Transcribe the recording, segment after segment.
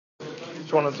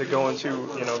Just wanted to go into,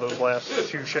 those last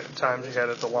few times you had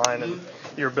at the line and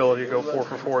your ability to go 4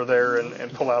 for 4 there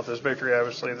and pull out this victory,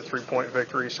 obviously the 3-point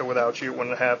victory. So without you, it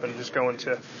wouldn't have happened. Just go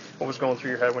into what was going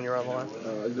through your head when you were on the line.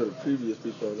 The previous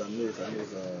free throws I missed that free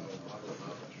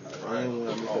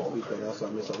throw, and also I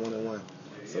missed a 1-on-1.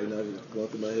 So, just going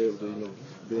through my head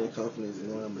with, being confident and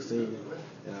knowing I'm a senior,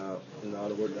 and all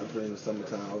the work that I put in the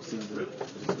summertime, off season,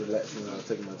 just relaxing and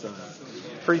taking my time.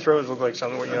 Free throws look like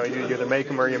something where, you either make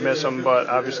them or you miss them, but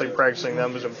obviously practicing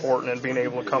them is important and being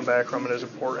able to come back from it is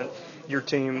important. Your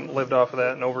team lived off of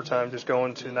that in overtime, just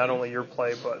going to not only your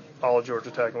play, but all of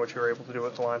Georgia Tech and what you were able to do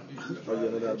at the line. Oh, yeah,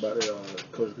 no doubt about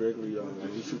it. Coach Gregory,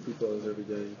 we shoot free throws every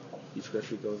day. He stretch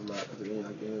free throws a lot because, again,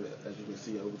 as you can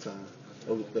see, overtime,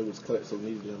 they was cut, so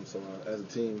we needed them. So as a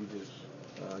team, we just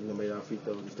made our free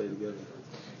throws and stayed together.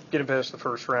 Getting past the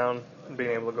first round and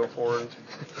being able to go forward,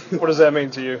 what does that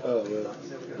mean to you? Oh, well,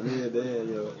 me and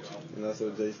Dan, and also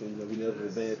Jason, we never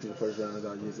advanced in the first round as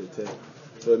our years at Tech.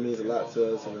 So it means a lot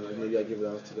to us, and maybe I give it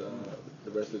out to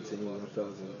the rest of the team,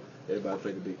 fellas, and everybody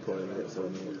played a big part in that. So,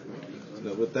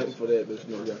 we're thankful for that, but,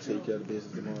 we got to take care of the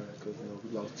business tomorrow because, we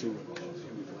lost 2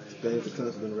 games to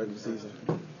Clemson in the regular season.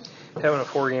 Having a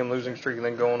 4-game losing streak and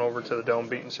then going over to the Dome,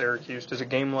 beating Syracuse, does a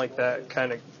game like that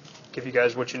kind of give you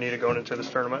guys what you need going into this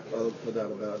tournament? No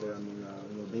doubt about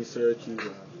that. Being Syracuse,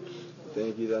 the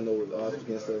thing is, I know the odds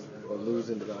against us are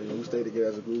losing, but we stay together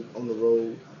as a group on the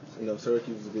road.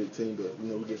 Syracuse is a big team, but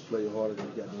we just play harder than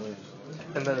we got to win.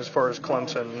 And then as far as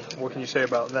Clemson, what can you say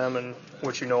about them and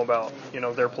what you know about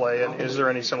their play? And is there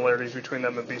any similarities between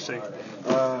them and BC?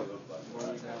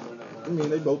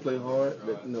 They both play hard,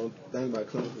 but the thing about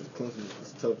Clemson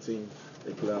is a tough team.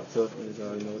 They put out toughness.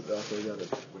 They also got an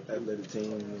athletic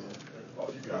team.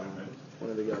 One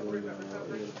of the guys,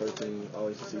 the first team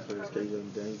always see players, KJ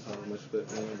and James, much respect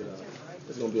for him, but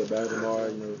it's going to be a battle tomorrow.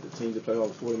 The team that play all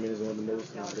 40 minutes and won the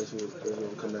most, that's what it'll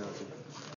come down to.